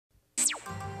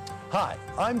Hi,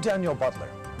 I'm Daniel Butler.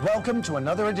 Welcome to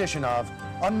another edition of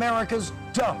America's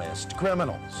Dumbest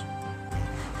Criminals.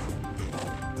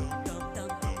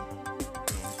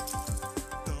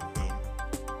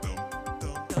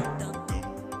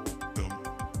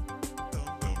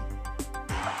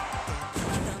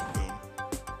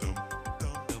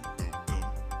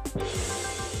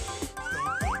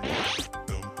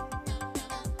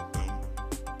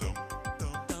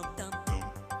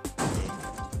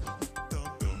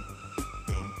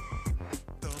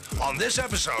 On this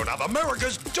episode of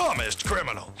America's Dumbest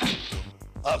Criminal.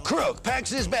 A crook packs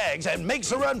his bags and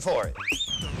makes a run for it.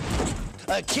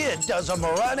 A kid does a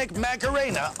moronic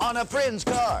Macarena on a friend's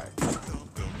car.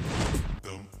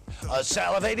 A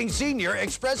salivating senior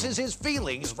expresses his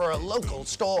feelings for a local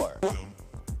store.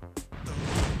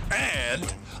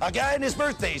 And a guy in his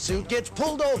birthday suit gets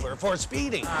pulled over for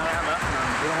speeding.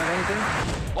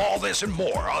 all this and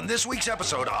more on this week's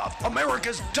episode of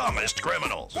America's Dumbest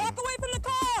Criminals. Walk away from the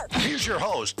car! Here's your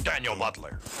host, Daniel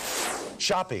Butler.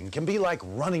 Shopping can be like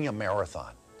running a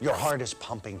marathon. Your heart is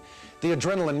pumping, the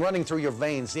adrenaline running through your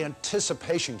veins, the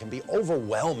anticipation can be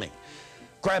overwhelming.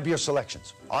 Grab your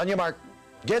selections. On your mark,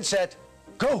 get set,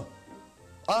 go!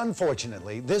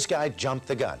 Unfortunately, this guy jumped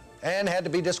the gun and had to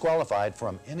be disqualified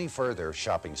from any further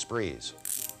shopping sprees.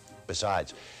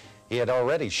 Besides, he had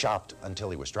already shopped until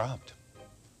he was dropped.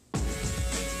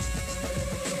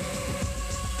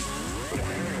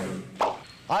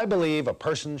 I believe a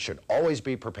person should always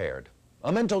be prepared.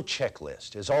 A mental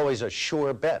checklist is always a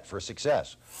sure bet for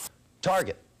success.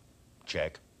 Target,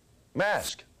 check.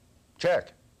 Mask,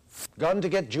 check. Gun to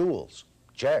get jewels,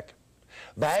 check.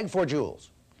 Bag for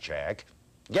jewels, check.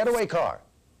 Getaway car,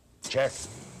 check.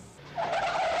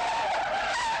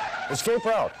 Escape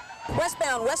route.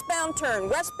 Westbound turn,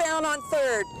 westbound on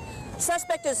 3rd.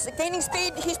 Suspect is gaining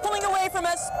speed, he's pulling away from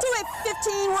us.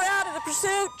 215, we're out of the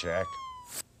pursuit. Check.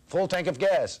 Full tank of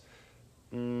gas.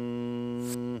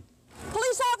 Police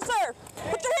officer,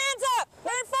 put your hands up,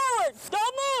 turn forward.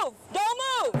 Don't move, don't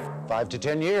move. 5 to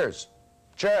 10 years.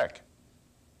 Check.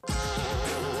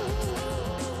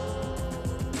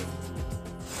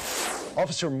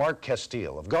 Officer Mark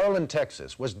Castile of Garland,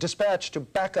 Texas, was dispatched to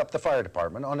back up the fire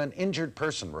department on an injured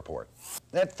person report.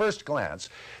 At first glance,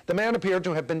 the man appeared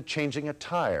to have been changing a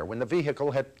tire when the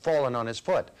vehicle had fallen on his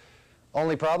foot.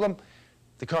 Only problem,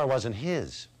 the car wasn't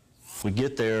his. We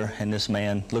get there, and this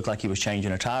man looked like he was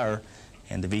changing a tire,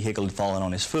 and the vehicle had fallen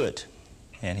on his foot,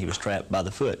 and he was trapped by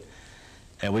the foot.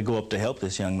 And we go up to help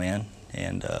this young man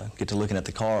and get to looking at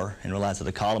the car and realize that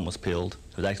the column was peeled.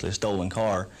 It was actually a stolen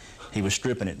car. He was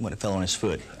stripping it when it fell on his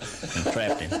foot and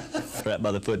trapped him, trapped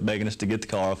by the foot, begging us to get the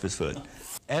car off his foot.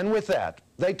 And with that,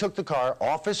 they took the car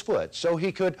off his foot so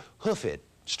he could hoof it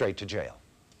straight to jail.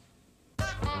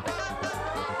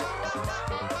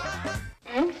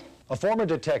 A former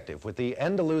detective with the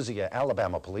Andalusia,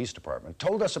 Alabama Police Department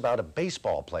told us about a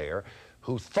baseball player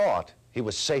who thought he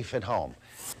was safe at home.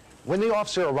 When the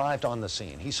officer arrived on the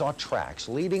scene, he saw tracks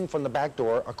leading from the back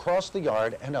door across the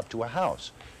yard and up to a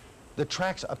house. The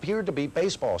tracks appeared to be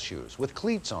baseball shoes with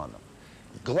cleats on them.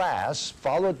 Glass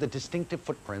followed the distinctive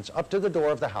footprints up to the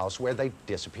door of the house where they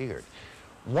disappeared.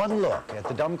 One look at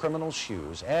the dumb criminal's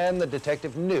shoes and the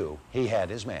detective knew he had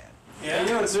his man. Yeah, how you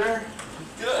doing, sir?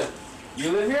 Good. You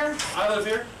live here? I live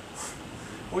here.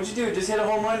 What'd you do? Just hit a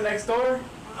home run next door?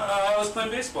 I was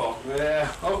playing baseball. Yeah,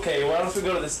 okay. Why don't we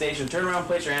go to the station? Turn around,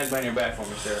 place your hands behind your back for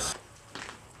me, sir.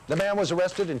 The man was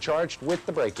arrested and charged with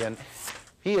the break-in.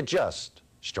 He had just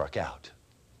struck out.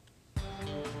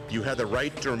 You have the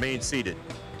right to remain seated.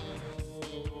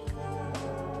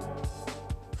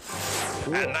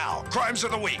 And now, Crimes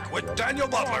of the Week with Daniel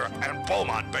Butler and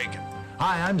Beaumont Bacon.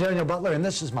 Hi, I'm Daniel Butler, and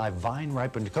this is my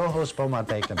vine-ripened co-host, Beaumont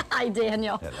Bacon. Hi,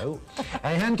 Daniel. Hello. A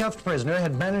handcuffed prisoner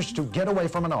had managed to get away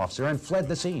from an officer and fled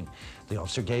the scene. The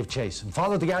officer gave chase and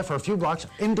followed the guy for a few blocks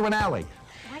into an alley.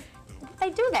 They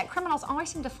do that. Criminals always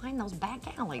seem to find those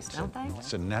back alleys, don't they?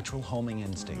 It's a natural homing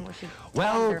instinct. We should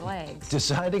Well, their legs.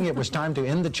 deciding it was time to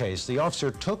end the chase, the officer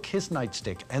took his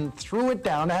nightstick and threw it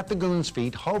down at the goon's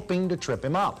feet, hoping to trip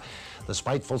him up. The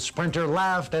spiteful sprinter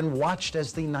laughed and watched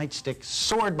as the nightstick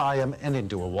soared by him and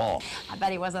into a wall. I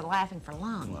bet he wasn't laughing for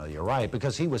long. Well, you're right,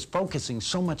 because he was focusing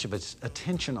so much of his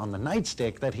attention on the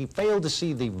nightstick that he failed to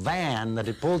see the van that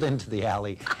had pulled into the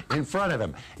alley in front of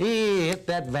him. He hit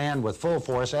that van with full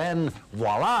force, and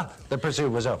voila, the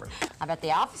pursuit was over. I bet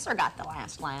the officer got the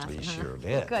last laugh. He sure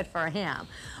did. Good for him.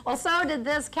 Well, so did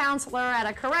this counselor at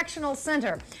a correctional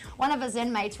center. One of his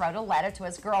inmates wrote a letter to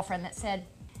his girlfriend that said,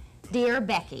 "Dear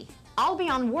Becky, I'll be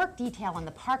on work detail in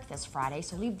the park this Friday,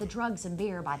 so leave the drugs and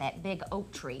beer by that big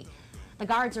oak tree. The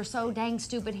guards are so dang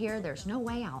stupid here, there's no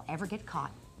way I'll ever get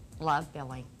caught. Love,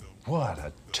 Billy. What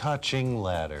a touching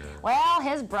letter. Well,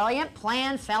 his brilliant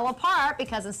plan fell apart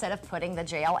because instead of putting the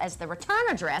jail as the return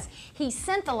address, he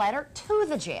sent the letter to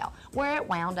the jail, where it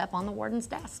wound up on the warden's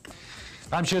desk.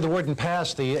 I'm sure the warden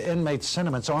passed the inmate's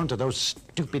sentiments on to those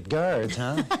stupid guards,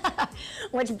 huh?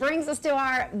 Which brings us to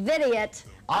our vidiot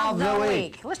of the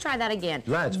week. Let's try that again.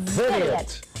 That's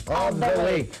vidiot of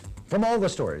the week. From all the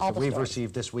stories that we've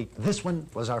received this week, this one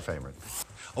was our favorite.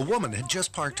 A woman had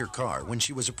just parked her car when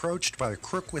she was approached by a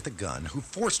crook with a gun who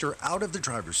forced her out of the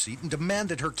driver's seat and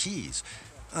demanded her keys.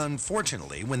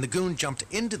 Unfortunately, when the goon jumped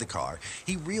into the car,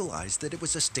 he realized that it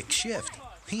was a stick shift.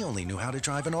 He only knew how to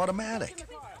drive an automatic.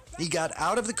 He got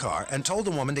out of the car and told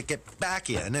the woman to get back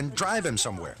in and drive him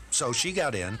somewhere. So she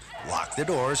got in, locked the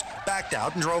doors, backed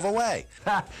out, and drove away.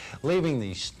 Leaving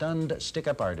the stunned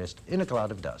stick-up artist in a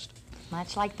cloud of dust.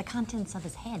 Much like the contents of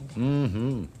his head.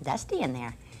 Mm-hmm. Dusty in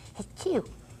there. It's cute.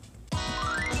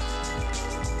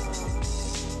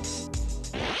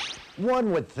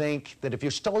 One would think that if you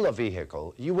stole a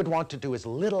vehicle, you would want to do as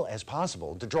little as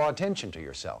possible to draw attention to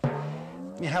yourself.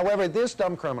 However, this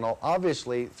dumb criminal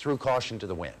obviously threw caution to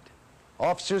the wind.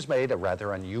 Officers made a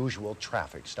rather unusual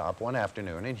traffic stop one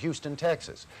afternoon in Houston,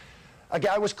 Texas. A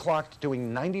guy was clocked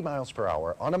doing 90 miles per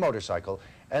hour on a motorcycle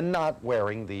and not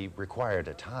wearing the required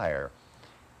attire.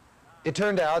 It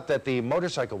turned out that the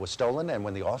motorcycle was stolen, and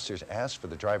when the officers asked for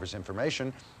the driver's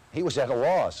information, he was at a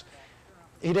loss.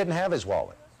 He didn't have his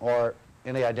wallet, or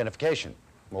any identification,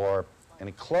 or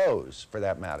any clothes, for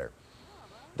that matter.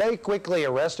 They quickly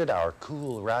arrested our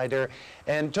cool rider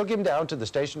and took him down to the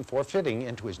station for fitting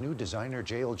into his new designer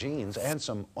jail jeans and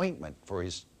some ointment for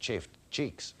his chafed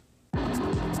cheeks.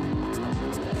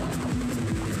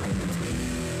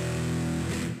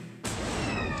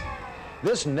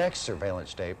 This next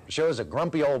surveillance tape shows a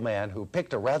grumpy old man who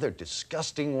picked a rather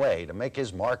disgusting way to make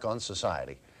his mark on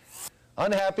society.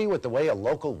 Unhappy with the way a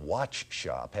local watch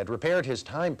shop had repaired his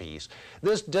timepiece,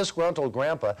 this disgruntled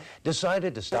grandpa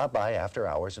decided to stop by after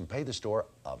hours and pay the store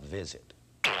a visit.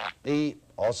 He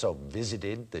also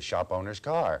visited the shop owner's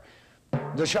car.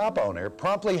 The shop owner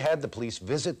promptly had the police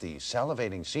visit the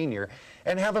salivating senior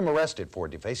and have him arrested for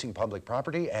defacing public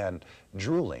property and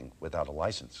drooling without a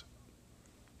license.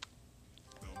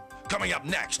 Coming up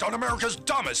next on America's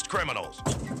Dumbest Criminals.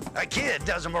 A kid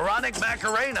does a moronic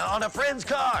Macarena on a friend's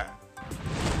car.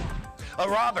 A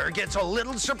robber gets a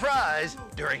little surprise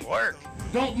during work.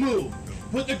 Don't move.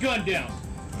 Put the gun down.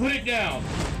 Put it down.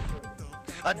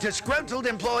 A disgruntled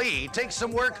employee takes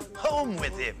some work home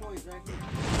with him.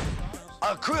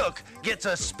 A crook gets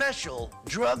a special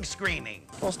drug screening.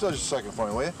 Hold still just a second for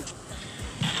me, will you?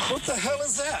 What the hell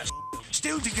is that?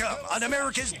 Still to come on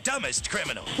America's Dumbest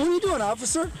Criminals. What are you doing,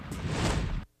 officer?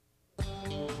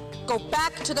 Go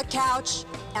back to the couch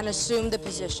and assume the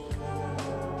position.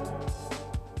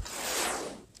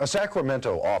 A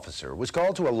Sacramento officer was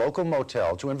called to a local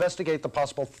motel to investigate the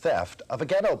possible theft of a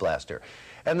ghetto blaster,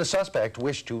 and the suspect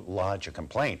wished to lodge a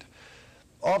complaint.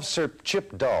 Officer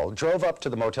Chip Dull drove up to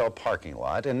the motel parking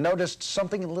lot and noticed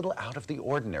something a little out of the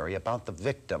ordinary about the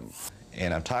victim.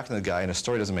 And I'm talking to the guy, and his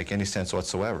story doesn't make any sense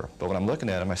whatsoever. But when I'm looking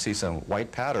at him, I see some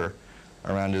white powder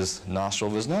around his nostril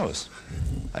of his nose.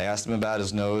 I asked him about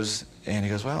his nose, and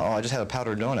he goes, well, I just had a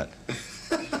powdered donut.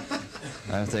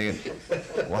 I'm thinking,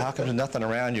 well, how come there's nothing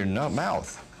around your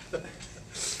mouth?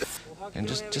 And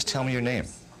just tell me your name.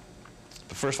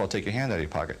 But first of all, take your hand out of your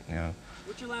pocket, you know.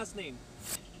 What's your last name?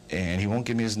 And he won't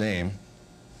give me his name,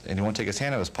 and he won't take his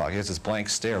hand out of his pocket. He has this blank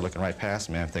stare looking right past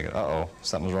me. I'm thinking, uh-oh,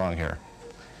 something's wrong here.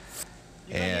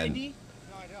 And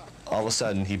all of a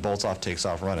sudden, he bolts off, takes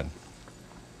off running.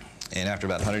 And after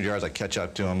about 100 yards, I catch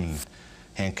up to him and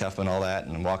handcuff him and all that,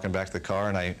 and I'm walking back to the car,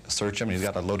 and I search him, and he's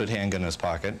got a loaded handgun in his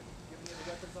pocket.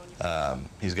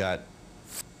 He's got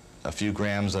a few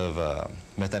grams of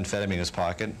methamphetamine in his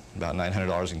pocket, about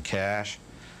 $900 in cash.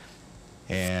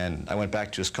 And I went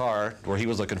back to his car where he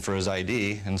was looking for his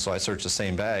ID, and so I searched the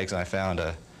same bags, and I found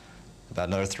about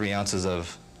another 3 ounces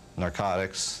of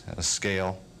narcotics and a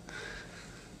scale.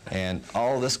 And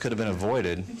all of this could have been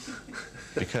avoided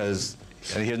because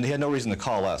he had no reason to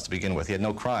call us to begin with. He had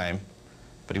no crime,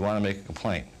 but he wanted to make a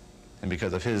complaint. And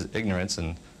because of his ignorance,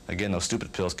 and again, those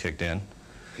stupid pills kicked in,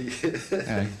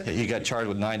 he got charged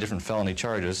with 9 different felony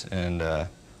charges and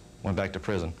went back to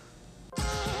prison.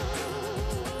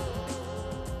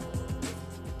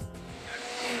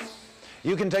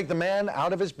 You can take the man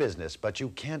out of his business, but you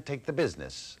can't take the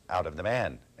business out of the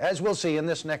man, as we'll see in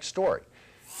this next story.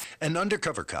 An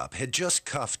undercover cop had just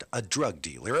cuffed a drug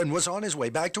dealer and was on his way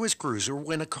back to his cruiser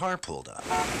when a car pulled up.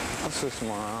 What's this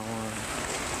one?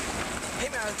 Hey,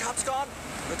 man, the cop's gone?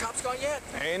 The cop's gone yet?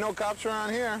 Ain't no cops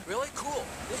around here. Really? Cool.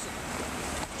 Listen.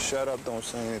 shut up, don't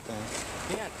say anything.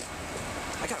 Man,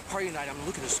 I got a party tonight. I'm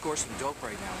looking to score some dope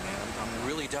right now, man. I'm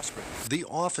really desperate. The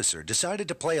officer decided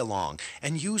to play along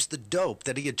and use the dope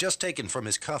that he had just taken from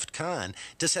his cuffed con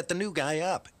to set the new guy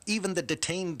up. Even the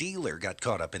detained dealer got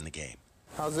caught up in the game.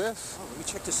 How's this? Oh, let me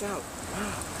check this out.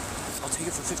 Wow. I'll take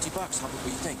it for $50. What do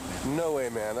you think, man? No way,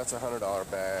 man. That's a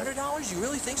 $100 bag. $100? You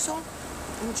really think so?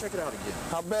 Let me check it out again.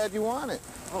 How bad you want it?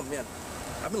 Oh, man.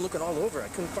 I've been looking all over. I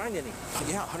couldn't find any.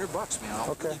 Yeah, $100, man.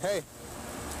 Okay, hey.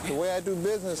 The way I do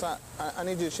business, I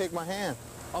need you to shake my hand.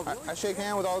 Oh, really? I shake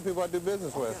hands with all the people I do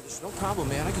business with. Yeah, there's no problem,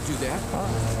 man. I can do that.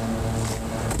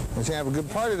 Let's have a good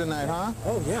party tonight, huh?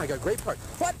 Oh, yeah, I got a great party.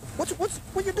 What?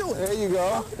 What you doing? There you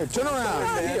go. Hey, turn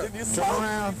around. Turn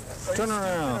around. Turn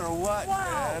around. Or what,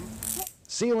 man?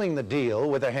 Sealing the deal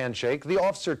with a handshake, the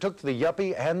officer took the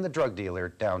yuppie and the drug dealer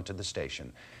down to the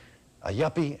station. A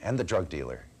yuppie and the drug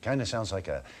dealer. Kind of sounds like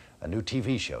a new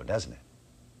TV show, doesn't it?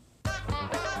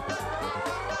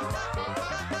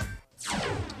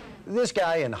 This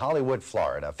guy in Hollywood,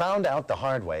 Florida, found out the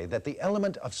hard way that the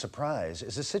element of surprise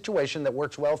is a situation that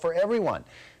works well for everyone,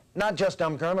 not just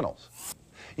dumb criminals.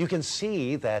 You can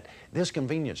see that this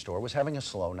convenience store was having a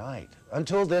slow night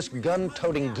until this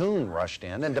gun-toting goon rushed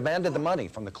in and demanded the money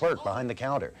from the clerk behind the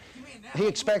counter. He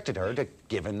expected her to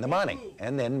give him the money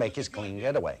and then make his clean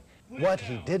getaway. What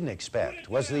he didn't expect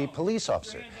was the police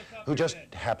officer, who just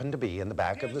happened to be in the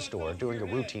back of the store doing a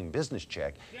routine business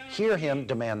check, hear him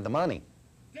demand the money.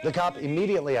 The cop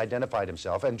immediately identified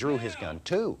himself and drew his gun,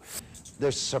 too.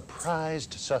 The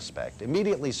surprised suspect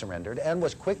immediately surrendered and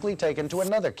was quickly taken to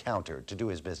another counter to do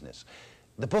his business,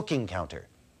 the booking counter.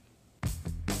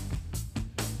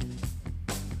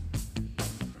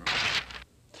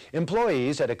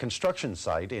 Employees at a construction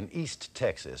site in East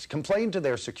Texas complained to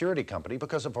their security company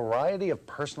because a variety of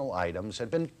personal items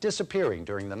had been disappearing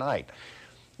during the night.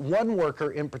 One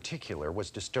worker in particular was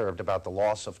disturbed about the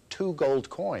loss of 2 gold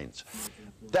coins.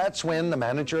 That's when the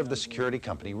manager of the security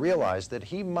company realized that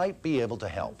he might be able to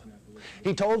help.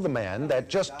 He told the man that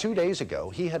just 2 days ago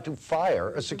he had to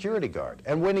fire a security guard.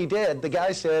 And when he did, the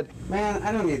guy said, "Man,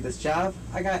 I don't need this job.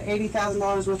 I got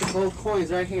 $80,000 worth of gold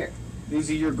coins right here." These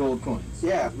are your gold coins?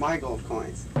 Yeah, my gold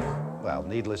coins. Well,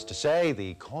 needless to say,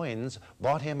 the coins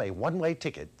bought him a one-way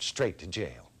ticket straight to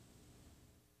jail.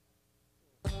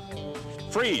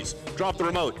 Freeze! Drop the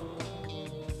remote.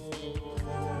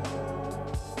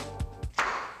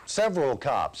 Several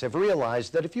cops have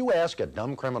realized that if you ask a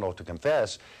dumb criminal to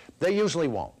confess, they usually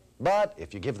won't. But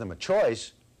if you give them a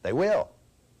choice, they will.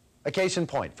 A case in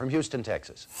point from Houston,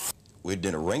 Texas. We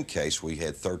did a ring case. We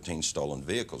had 13 stolen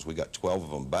vehicles. We got 12 of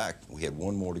them back. We had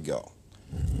 1 more to go.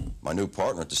 My new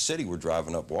partner at the city, we're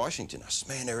driving up Washington. I said,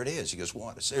 "Man, there it is." He goes,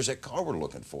 "What?" I said, "There's that car we're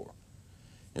looking for."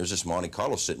 There's this Monte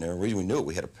Carlo sitting there, and the reason we knew it,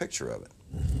 we had a picture of it.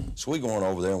 So we go on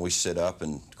over there and we sit up,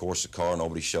 and of course the car,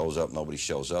 nobody shows up,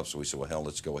 so we said, well, hell,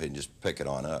 let's go ahead and just pick it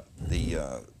on up.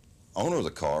 The owner of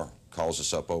the car calls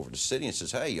us up over to the city and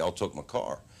says, "Hey, y'all took my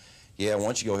car. Yeah, why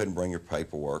don't you go ahead and bring your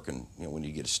paperwork, and we need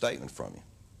to get a statement from you."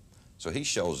 So he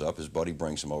shows up, his buddy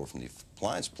brings him over from the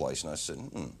appliance place, and I said,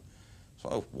 So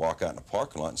I walk out in the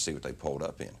parking lot and see what they pulled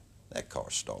up in. That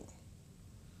car's stolen.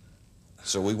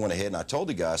 So we went ahead and I told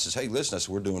the guy, I says, "Hey, listen, I said,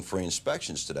 we're doing free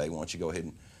inspections today. Why don't you go ahead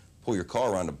and pull your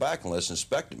car around the back and let's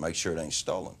inspect it, make sure it ain't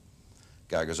stolen."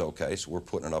 Guy goes, "Okay." So we're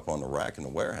putting it up on the rack in the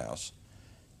warehouse.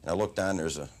 And I look down,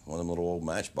 there's one of them little old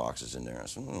matchboxes in there. I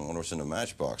said, "I wonder what's in the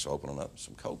matchbox." Opening up,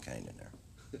 some cocaine in there.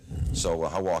 So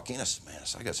I walk in, I said, "Man,"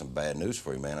 I got some bad news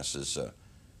for you, man. I says,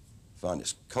 "Found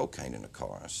this cocaine in the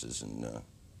car." I says, "And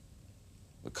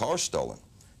the car's stolen."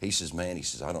 He says, "Man," he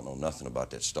says, "I don't know nothing about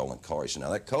that stolen car." He said,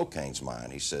 "Now that cocaine's mine,"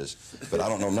 he says, "but I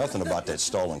don't know nothing about that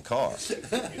stolen car."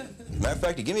 Matter of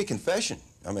fact, he gave me a confession.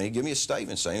 I mean, he gave me a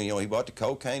statement saying, he bought the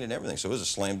cocaine and everything. So it was a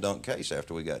slam dunk case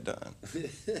after we got done.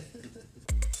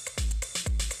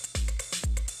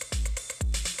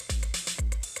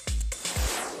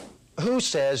 Who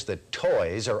says that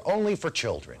toys are only for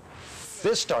children?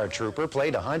 This star trooper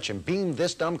played a hunch and beamed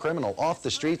this dumb criminal off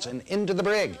the streets and into the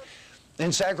brig.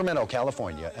 In Sacramento,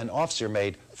 California, an officer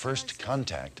made first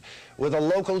contact with a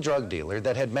local drug dealer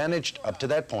that had managed up to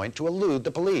that point to elude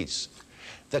the police.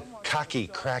 The cocky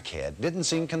crackhead didn't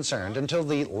seem concerned until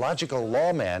the logical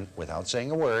lawman, without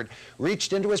saying a word,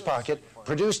 reached into his pocket,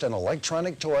 produced an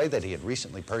electronic toy that he had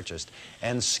recently purchased,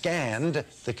 and scanned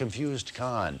the confused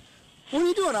con. What are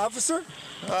you doing, officer?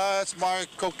 It's my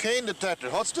cocaine detector.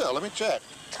 Hold still, let me check.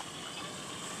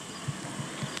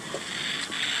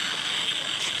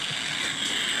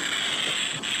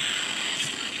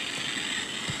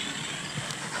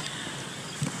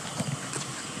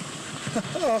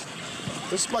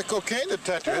 This is my cocaine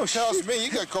detector. It tells me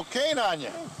you got cocaine on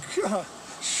you. God.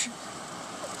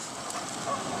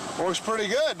 Works pretty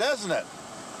good, doesn't it?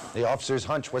 The officer's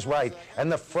hunch was right,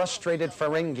 and the frustrated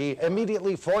Ferengi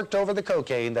immediately forked over the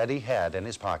cocaine that he had in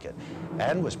his pocket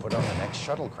and was put on the next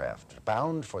shuttlecraft,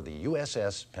 bound for the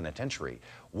USS Penitentiary,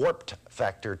 warped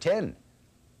factor 10.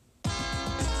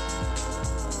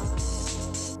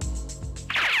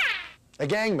 A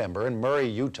gang member in Murray,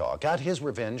 Utah, got his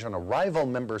revenge on a rival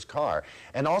member's car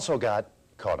and also got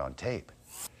caught on tape.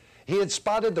 He had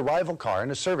spotted the rival car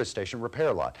in a service station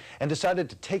repair lot and decided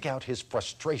to take out his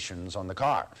frustrations on the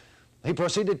car. He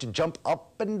proceeded to jump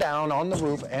up and down on the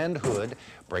roof and hood,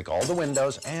 break all the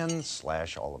windows, and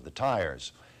slash all of the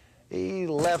tires. He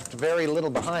left very little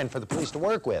behind for the police to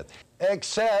work with,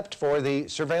 except for the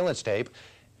surveillance tape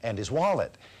and his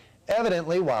wallet.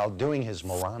 Evidently, while doing his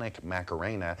moronic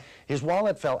Macarena, his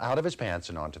wallet fell out of his pants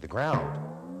and onto the ground.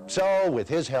 So, with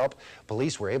his help,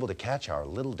 police were able to catch our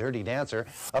little dirty dancer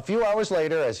a few hours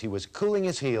later as he was cooling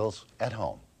his heels at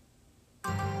home.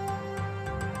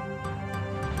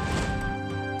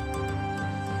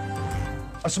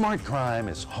 A smart crime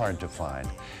is hard to find,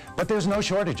 but there's no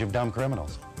shortage of dumb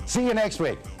criminals. See you next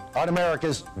week on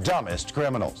America's Dumbest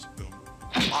Criminals.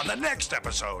 On the next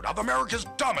episode of America's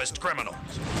Dumbest Criminals.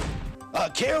 A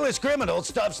careless criminal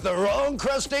stuffs the wrong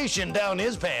crustacean down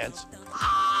his pants.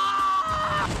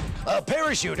 A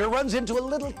parachuter runs into a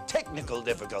little technical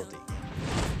difficulty.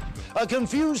 A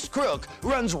confused crook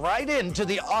runs right into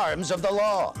the arms of the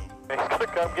law. He's gonna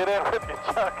come get in with you,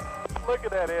 Chuck. Look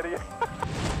at that idiot.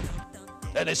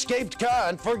 An escaped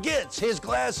con forgets his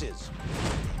glasses.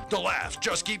 The laughs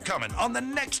just keep coming on the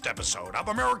next episode of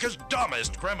America's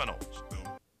Dumbest Criminals.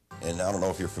 And I don't know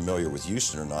if you're familiar with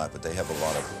Houston or not, but they have a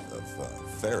lot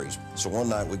of ferries. So one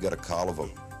night we got a call of a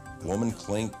woman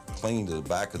clinging to the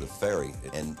back of the ferry,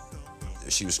 and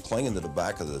she was clinging to the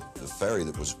back of the ferry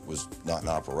that was not in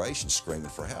operation, screaming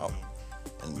for help.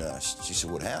 And she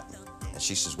said, "What happened?" And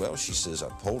she says, "Well," she says,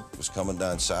 "I was coming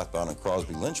down southbound in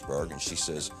Crosby-Lynchburg," and she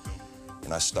says,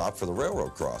 "and I stopped for the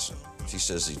railroad crossing." She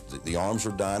says, the arms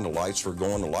were dying, the lights were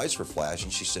going, the lights were flashing.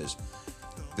 She says,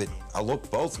 "But I looked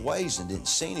both ways and didn't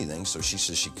see anything." So she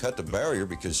says she cut the barrier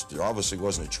because there obviously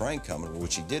wasn't a train coming.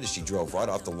 What she did is she drove right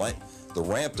off the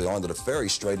ramp onto the ferry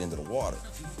straight into the water.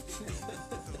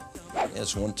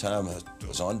 Yes, one time I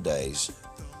was on days.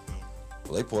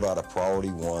 Well, they put out a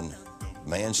priority 1,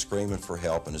 man screaming for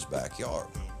help in his backyard.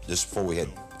 Just before we had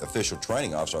official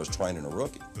training officer, I was training a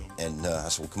rookie. And I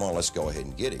said, "Well, come on, let's go ahead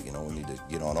and get it. You know, we need to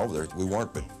get on over there." We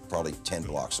weren't but probably 10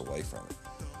 blocks away from it.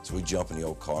 So we jump in the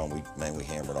old car and we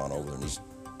hammered on over there, and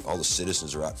all the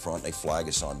citizens are out front, and they flag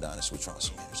us on down. So we're trying to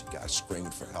say, "Man, there's a guy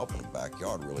screaming for help in the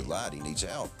backyard, really loud, he needs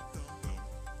help."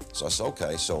 So I said,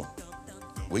 "Okay." So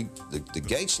the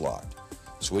gate's locked.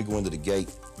 So we go into the gate,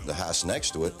 the house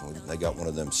next to it, and they got one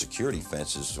of them security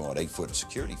fences, an 8-foot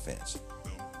security fence.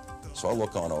 So I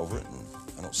look on over it, and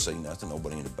I don't see nothing,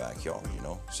 nobody in the backyard, you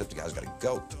know, except the guy's got a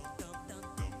goat.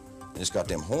 And it's got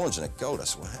them horns in that goat. I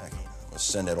said, "Well, heck, I'm gonna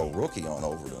send that old rookie on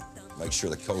over to make sure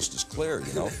the coast is clear,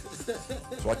 you know."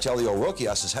 So I tell the old rookie,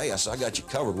 I says, "Hey," I said, "I got you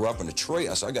covered. We're up in the tree."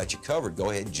 I said, "I got you covered. Go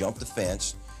ahead and jump the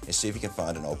fence and see if you can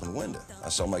find an open window." I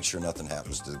said, "I'll make sure nothing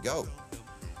happens to the goat."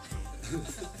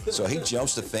 So he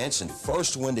jumps the fence, and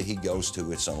first window he goes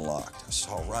to, it's unlocked. I said,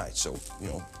 "All right." So, you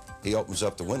know, he opens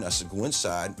up the window. I said, "Go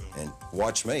inside and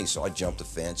watch me." So I jump the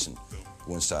fence and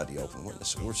go inside the open window.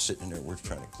 So we're sitting there, we're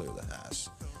trying to clear the house.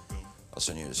 All of a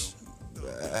sudden, here's,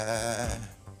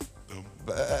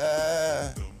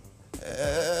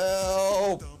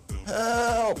 "Help,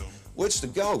 help." What's the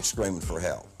goat screaming for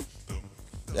help?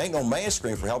 There ain't no man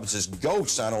screaming for help. It's this goat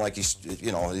sounding like he's,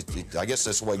 you know, I guess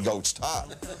that's the way goats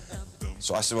talk.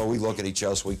 So I said, well, we look at each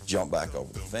other, so we jump back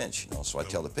over the fence, you know. So I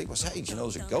tell the people, I say, "Hey, did you know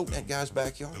there's a goat in that guy's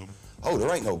backyard?" "Oh, there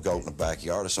ain't no goat in the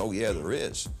backyard." I said, "Oh, yeah, there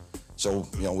is." So,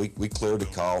 you know, we cleared the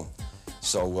call.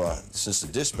 So since the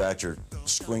dispatcher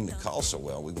screened the call so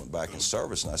well, we went back in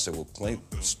service, and I said, "Well, clear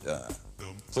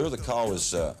the call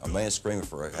as a man screaming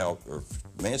for help, or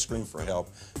man screaming for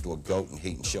help to a goat in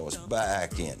heat, and show us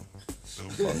back in." So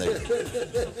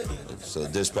the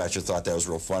dispatcher thought that was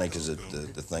real funny because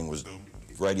the thing was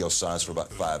radio silence for about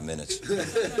 5 minutes. Dum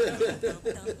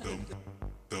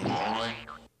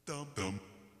dum dum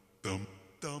dum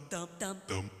dum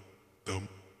dum dum.